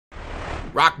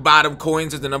Rock Bottom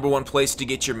Coins is the #1 place to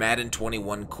get your Madden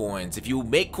 21 coins. If you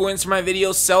make coins for my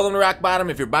videos, sell them to Rock Bottom.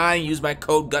 If you're buying, use my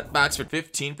code GUTBOX for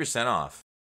 15% off.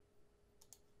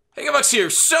 Hey, GUTBOX here.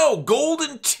 So,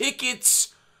 golden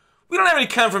tickets. We don't have any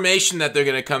confirmation that they're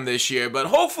going to come this year, but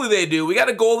hopefully they do. We got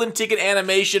a golden ticket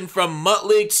animation from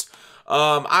Muttleaks.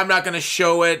 I'm not going to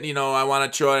show it. You know, I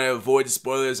want to try to avoid the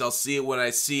spoilers. I'll see it when I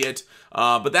see it.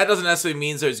 But that doesn't necessarily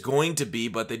mean there's going to be,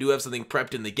 but they do have something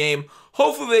prepped in the game.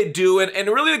 Hopefully they do. And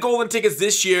really the golden tickets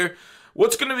this year,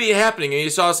 what's going to be happening, and you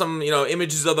saw some,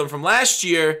 images of them from last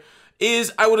year,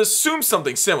 is I would assume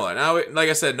something similar. Now, like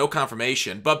I said, no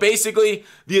confirmation. But basically,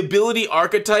 the ability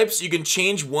archetypes, you can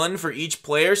change one for each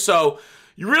player. So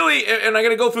you really, and I'm going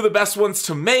to go through the best ones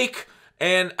to make.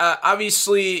 And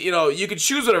obviously, you can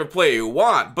choose whatever player you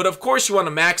want. But of course, you want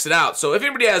to max it out. So if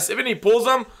anybody pulls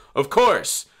them, of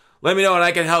course, let me know and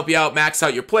I can help you out, max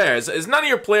out your players. As none of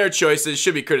your player choices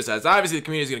should be criticized. Obviously, the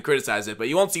community is going to criticize it, but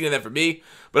you won't see any of that from me.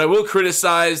 But I will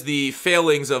criticize the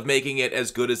failings of making it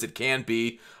as good as it can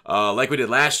be, like we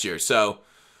did last year. So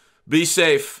be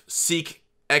safe, seek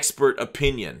expert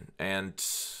opinion, and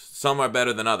some are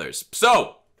better than others.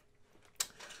 So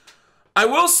I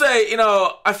will say,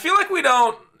 I feel like we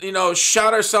don't,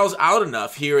 shout ourselves out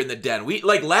enough here in the den.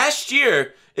 Like last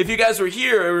year, if you guys were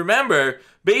here, remember,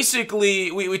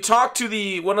 basically, we talked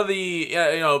to one of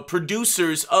the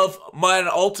producers of Madden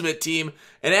Ultimate Team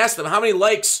and asked them how many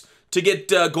likes to get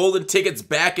golden tickets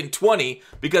back in 20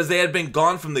 because they had been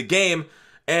gone from the game,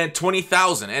 and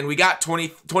 20,000, and we got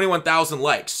 21,000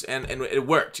 likes, and it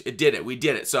worked. It did it. We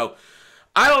did it. So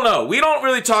I don't know. We don't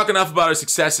really talk enough about our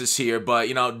successes here, but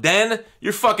Den,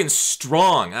 you're fucking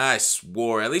strong. I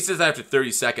swore. At least it's after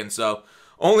 30 seconds, so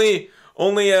only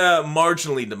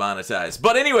marginally demonetized.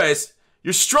 But anyways,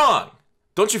 you're strong.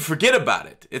 Don't you forget about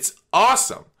it. It's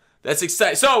awesome. That's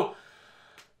exciting. So,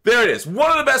 there it is.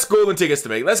 One of the best golden tickets to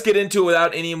make. Let's get into it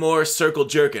without any more circle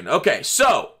jerking. Okay,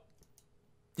 so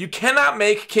you cannot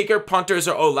make kicker, punters,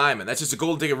 or O-linemen. That's just a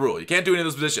golden ticket rule. You can't do any of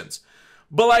those positions.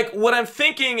 But like what I'm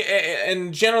thinking,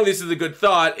 and generally this is a good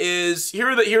thought, is here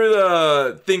are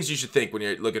the things you should think when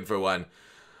you're looking for one.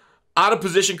 Out of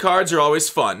position cards are always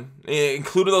fun,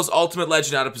 including those ultimate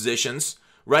legend out of positions,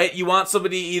 right? You want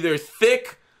somebody either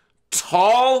thick,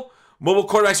 tall. Mobile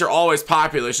quarterbacks are always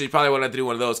popular, so you probably want to have to do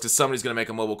one of those because somebody's going to make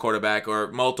a mobile quarterback,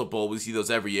 or multiple. We see those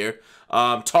every year.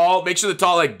 Tall, make sure they're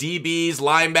tall, like DBs,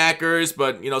 linebackers,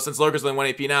 but since Lurker's only 1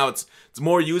 AP now, it's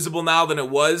more usable now than it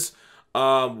was.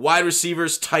 Wide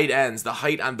receivers, tight ends, the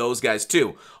height on those guys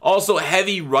too. Also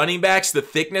heavy running backs, the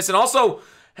thickness, and also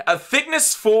a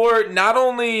thickness for not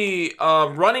only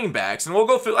running backs, and we'll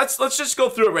go through, let's just go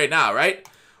through it right now, right?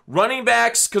 Running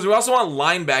backs, because we also want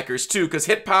linebackers too, because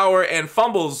hit power and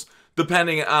fumbles,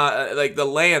 depending like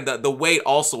the weight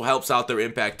also helps out their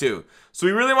impact too. So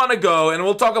we really want to go, and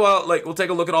we'll talk about, we'll take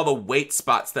a look at all the weight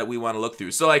spots that we want to look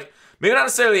through. So maybe not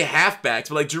necessarily halfbacks,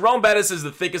 but Jerome Bettis is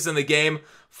the thickest in the game,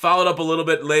 followed up a little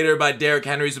bit later by Derrick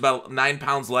Henry, who's about 9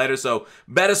 pounds lighter. So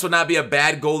Bettis would not be a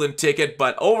bad golden ticket,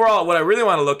 but overall, what I really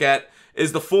want to look at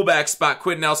is the fullback spot,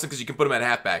 Quentin Nelson, because you can put him at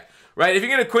halfback, right? If you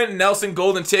get a Quentin Nelson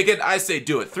golden ticket, I say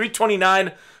do it.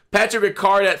 329, Patrick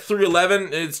Ricard at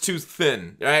 311, it's too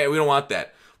thin, right? We don't want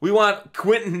that. We want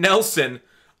Quentin Nelson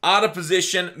out of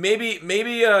position. Maybe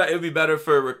it would be better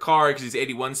for Ricard because he's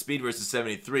 81 speed versus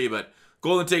 73, but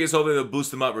golden tickets, hopefully they'll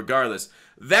boost them up regardless.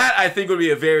 That, I think, would be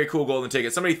a very cool golden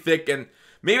ticket. Somebody thick, and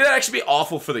maybe that actually be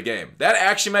awful for the game. That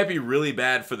actually might be really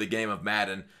bad for the game of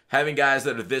Madden, having guys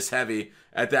that are this heavy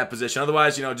at that position.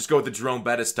 Otherwise, just go with the Jerome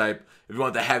Bettis type if you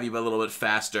want the heavy but a little bit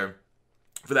faster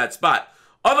for that spot.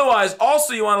 Otherwise,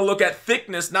 also you want to look at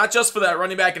thickness, not just for that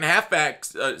running back and halfback,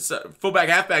 fullback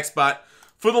halfback spot,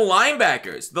 for the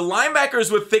linebackers. The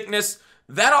linebackers with thickness,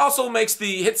 that also makes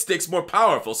the hit sticks more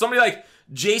powerful. Somebody like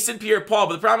Jason Pierre-Paul,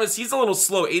 but the problem is he's a little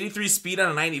slow, 83 speed on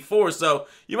a 94, so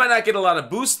you might not get a lot of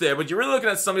boost there, but you're really looking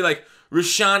at somebody like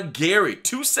Rashawn Gary,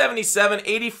 277,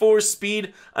 84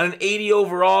 speed on an 80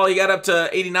 overall. He got up to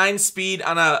 89 speed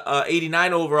on a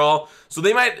 89 overall. So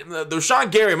the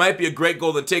Rashawn Gary might be a great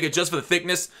golden ticket just for the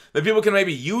thickness, that people can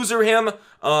maybe user him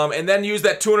and then use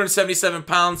that 277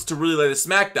 pounds to really lay the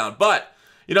smackdown. But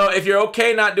if you're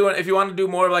okay if you want to do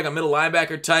more of like a middle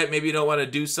linebacker type, maybe you don't want to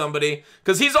do somebody,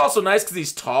 because he's also nice because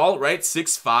he's tall, right?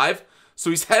 6'5". So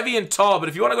he's heavy and tall, but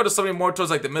if you want to go to somebody more towards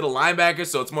like the middle linebacker,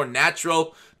 so it's more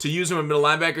natural to use him in a middle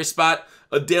linebacker spot,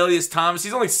 Adalius Thomas,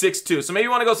 he's only 6'2", so maybe you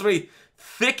want to go somebody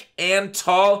thick and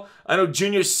tall. I know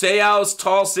Junior Seau's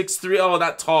tall, 6'3", oh,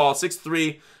 not tall,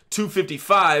 6'3",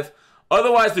 255.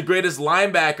 Otherwise, the greatest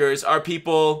linebackers are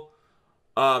people,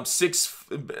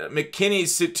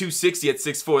 McKinney's 260 at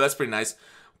 6'4", that's pretty nice.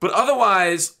 But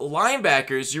otherwise,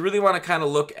 linebackers, you really want to kind of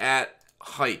look at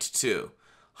height too.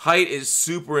 Height is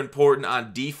super important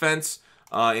on defense,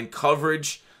 in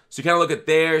coverage. So you kind of look at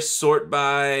there, sort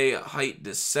by height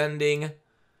descending,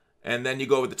 and then you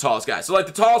go with the tallest guy. So like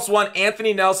the tallest one,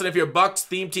 Anthony Nelson, if you're a Bucs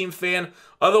theme team fan.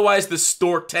 Otherwise, the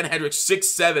Stork, 10 Hendricks,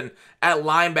 6'7", at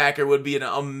linebacker would be an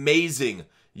amazing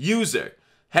user.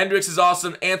 Hendricks is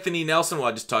awesome. Anthony Nelson, well,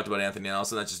 I just talked about Anthony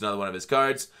Nelson. That's just another one of his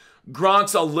cards.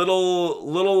 Gronk's a little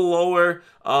lower.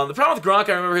 The problem with Gronk,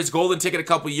 I remember his golden ticket a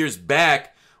couple years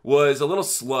back was a little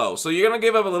slow. So you're going to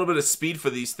give up a little bit of speed for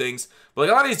these things. But like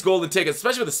a lot of these golden tickets,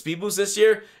 especially with the speed boost this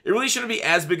year, it really shouldn't be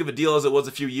as big of a deal as it was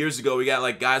a few years ago. We got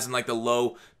like guys in like the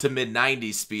low to mid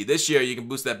 90s speed. This year you can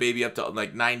boost that baby up to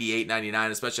like 98,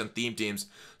 99, especially on theme teams.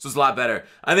 So it's a lot better.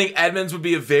 I think Edmonds would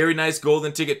be a very nice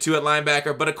golden ticket too at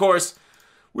linebacker. But of course,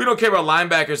 we don't care about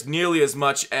linebackers nearly as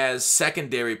much as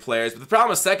secondary players. But the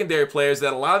problem with secondary players is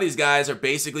that a lot of these guys are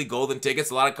basically golden tickets.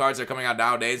 A lot of cards that are coming out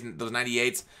nowadays, those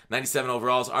 98s, 97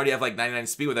 overalls, already have like 99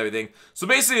 speed with everything. So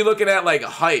basically looking at like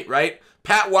height, right?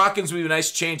 Pat Watkins would be a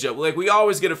nice changeup. Like we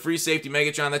always get a free safety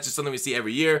Megatron. That's just something we see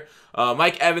every year.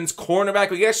 Mike Evans,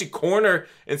 cornerback. We can actually corner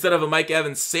instead of a Mike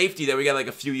Evans safety that we got like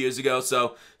a few years ago.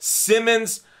 So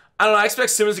Simmons, I don't know. I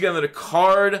expect Simmons to get another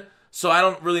card. So I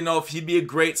don't really know if he'd be a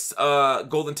great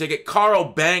golden ticket. Carl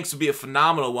Banks would be a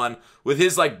phenomenal one with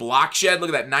his like block shed. Look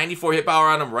at that 94 hit power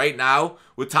on him right now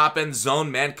with top end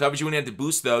zone man coverage. You wouldn't have to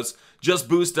boost those. Just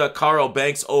boost Carl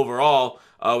Banks overall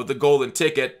with the golden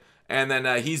ticket. And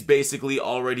then he's basically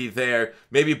already there.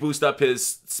 Maybe boost up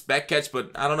his spec catch,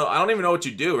 but I don't know. I don't even know what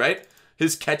you do, right?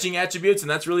 His catching attributes,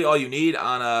 and that's really all you need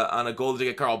on a golden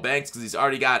ticket Carl Banks because he's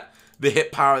already got the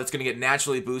hit power that's going to get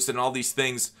naturally boosted and all these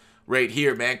things right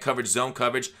here, man coverage, zone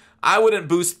coverage. I wouldn't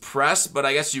boost press, but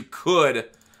I guess you could.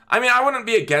 I mean, I wouldn't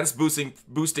be against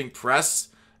boosting press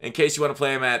in case you want to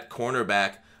play him at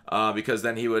cornerback because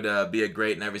then he would be a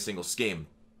great in every single scheme.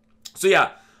 So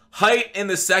yeah, height in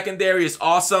the secondary is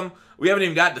awesome. We haven't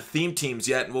even got to theme teams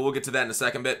yet, and we'll get to that in a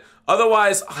second bit.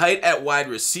 Otherwise, height at wide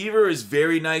receiver is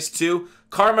very nice too.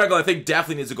 Carmichael, I think,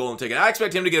 definitely needs a golden ticket. I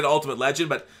expect him to get an ultimate legend,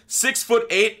 but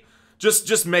 6'8",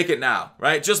 just make it now,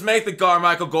 right? Just make the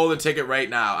Carmichael golden ticket right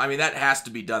now. I mean, that has to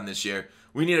be done this year.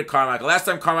 We need a Carmichael. Last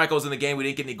time Carmichael was in the game, we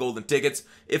didn't get any golden tickets,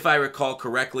 if I recall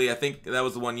correctly. I think that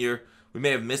was the one year we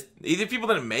may have missed. Either people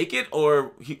didn't make it,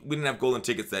 or we didn't have golden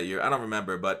tickets that year. I don't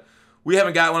remember, but we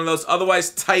haven't got one of those.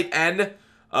 Otherwise, tight end.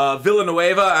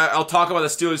 Villanueva, I'll talk about the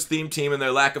Steelers theme team and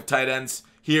their lack of tight ends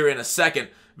here in a second.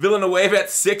 Villanueva at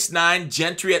 6'9",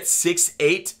 Gentry at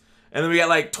 6'8". And then we got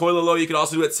like Toilolo you could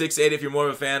also do at 6'8" if you're more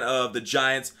of a fan of the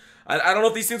Giants. I don't know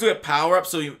if these things will get power up,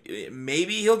 so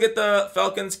maybe he'll get the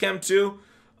Falcons chem too.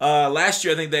 Last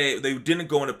year I think they didn't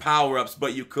go into power ups,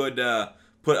 but you could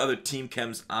put other team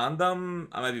chems on them.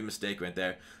 I might be mistaken right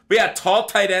there. But yeah, tall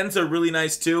tight ends are really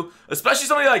nice too, especially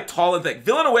somebody like tall and thick.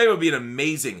 Villanueva would be an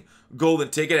amazing golden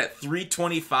ticket at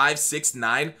 325,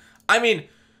 6'9". I mean,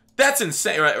 that's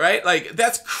insane, right? Like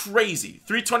that's crazy.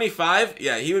 325,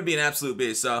 yeah, he would be an absolute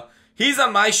beast. So he's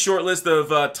on my short list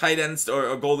of tight ends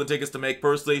or golden tickets to make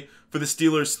personally for the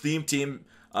Steelers theme team,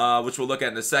 which we'll look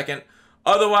at in a second.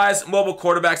 Otherwise, mobile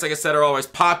quarterbacks, like I said, are always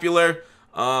popular.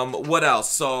 What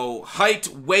else? So height,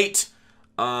 weight,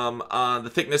 on the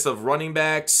thickness of running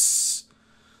backs.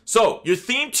 So your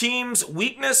theme team's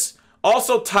weakness,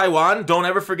 also Taiwan. Don't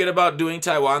ever forget about doing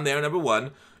Taiwan. They're number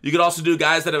one. You could also do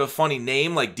guys that have a funny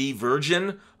name like D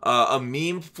Virgin, a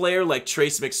meme player like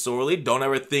Trace McSorley.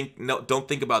 Don't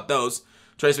think about those.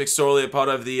 Trace McSorley, a part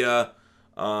of the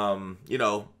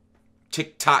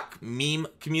TikTok meme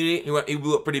community. He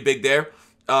blew up pretty big there.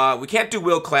 We can't do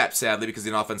Will Clapp, sadly, because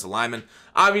he's an offensive lineman.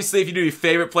 Obviously, if you do your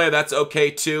favorite player, that's okay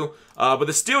too. But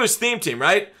the Steelers theme team,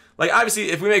 right? Like, obviously,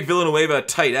 if we make Villanueva a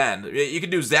tight end, you could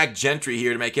do Zach Gentry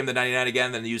here to make him the 99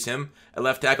 again, then use him at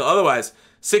left tackle. Otherwise,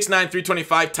 6'9",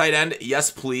 325 tight end, yes,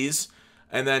 please.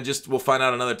 And then we'll find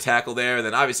out another tackle there. And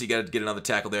then obviously you got to get another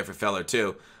tackle there for Feller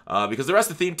too. Because the rest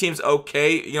of the theme team's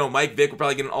okay. You know, Mike Vick will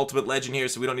probably get an ultimate legend here,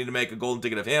 so we don't need to make a golden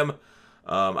ticket of him.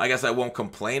 I guess I won't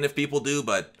complain if people do,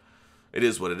 but it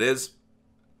is what it is.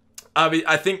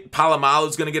 I think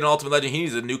Palomalu's going to get an ultimate legend. He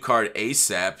needs a new card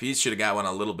ASAP. He should have got one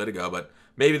a little bit ago, but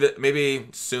maybe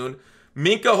soon.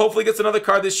 Minka hopefully gets another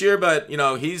card this year, but,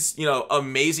 he's,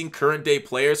 amazing current day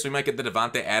player, so we might get the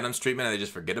Devontae Adams treatment and they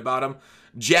just forget about him.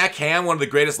 Jack Ham, one of the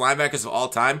greatest linebackers of all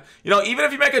time. Even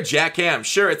if you make a Jack Ham,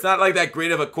 sure, it's not like that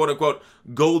great of a quote-unquote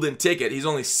golden ticket. He's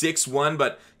only 6'1",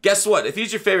 but guess what? If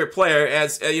he's your favorite player,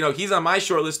 he's on my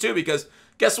short list too, because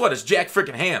guess what? It's Jack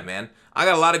freaking Ham, man. I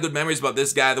got a lot of good memories about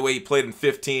this guy, the way he played in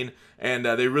 15, and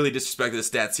they really disrespected his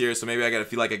stats here, so maybe I got to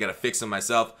feel like I got to fix him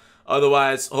myself.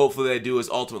 Otherwise, hopefully they do his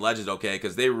Ultimate Legend okay,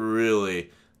 because they really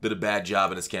did a bad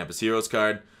job in his Campus Heroes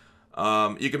card.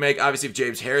 You can make, obviously, if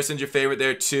James Harrison's your favorite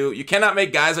there, too. You cannot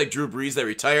make guys like Drew Brees that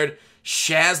retired.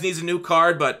 Shaz needs a new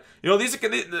card, but, you know, these are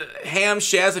the Ham,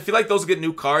 Shaz. I feel like those will get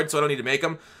new cards, so I don't need to make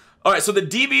them. All right, so the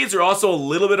DBs are also a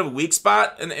little bit of a weak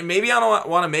spot, and maybe I don't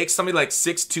want to make somebody like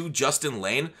 6'2" Justin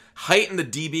Lane. Height in the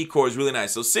DB core is really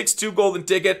nice. So 6'2" golden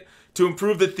ticket to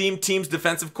improve the theme team's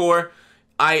defensive core.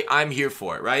 I'm here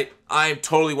for it, right? I'm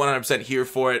totally 100% here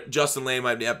for it. Justin Lane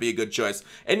might be a good choice.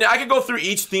 And I could go through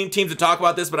each theme team to talk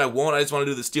about this, but I won't. I just want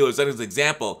to do the Steelers as an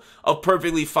example of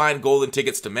perfectly fine golden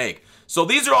tickets to make. So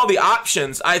these are all the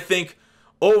options, I think,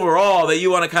 overall that you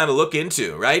want to kind of look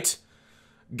into, right?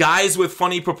 Guys with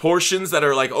funny proportions that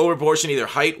are like over-proportioned, either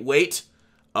height, weight.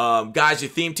 Guys,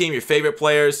 your theme team, your favorite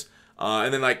players.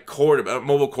 And then like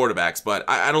mobile quarterbacks, but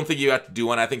I don't think you have to do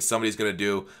one. I think somebody's going to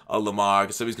do a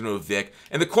Lamar, somebody's going to do a Vic.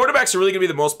 And the quarterbacks are really going to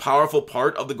be the most powerful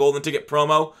part of the golden ticket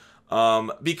promo,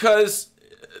 because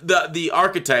the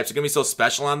archetypes are going to be so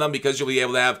special on them, because you'll be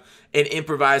able to have an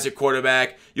improviser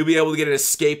quarterback. You'll be able to get an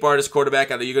escape artist quarterback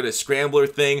out of you get a scrambler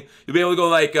thing. You'll be able to go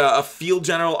like a field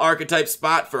general archetype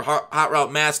spot for hot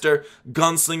route master.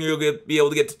 Gunslinger, you'll be able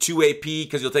to get to 2 AP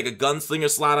because you'll take a gunslinger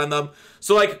slot on them.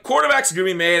 So like quarterbacks are going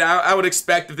to be made. I would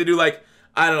expect if they do like,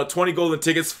 I don't know, 20 golden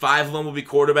tickets, 5 of them will be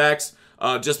quarterbacks,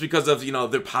 just because of, you know,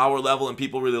 their power level, and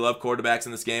people really love quarterbacks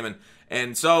in this game.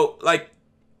 And so like,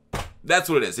 that's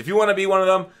what it is. If you want to be one of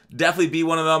them, definitely be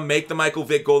one of them. Make the Michael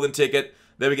Vick golden ticket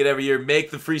that we get every year. Make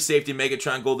the free safety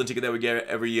Megatron golden ticket that we get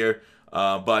every year.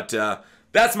 But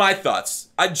that's my thoughts.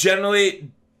 I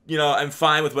generally, you know, I'm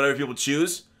fine with whatever people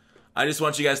choose. I just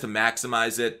want you guys to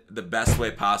maximize it the best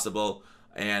way possible.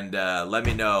 And let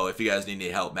me know if you guys need any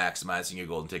help maximizing your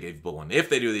golden ticket if you put one, if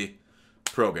they do the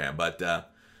program. But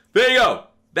there you go.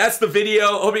 That's the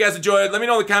video. Hope you guys enjoyed. Let me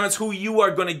know in the comments who you are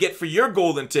going to get for your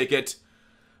golden ticket.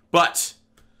 But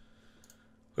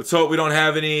let's hope we don't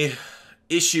have any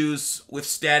issues with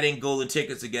statting golden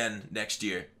tickets again next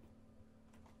year.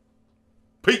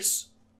 Peace.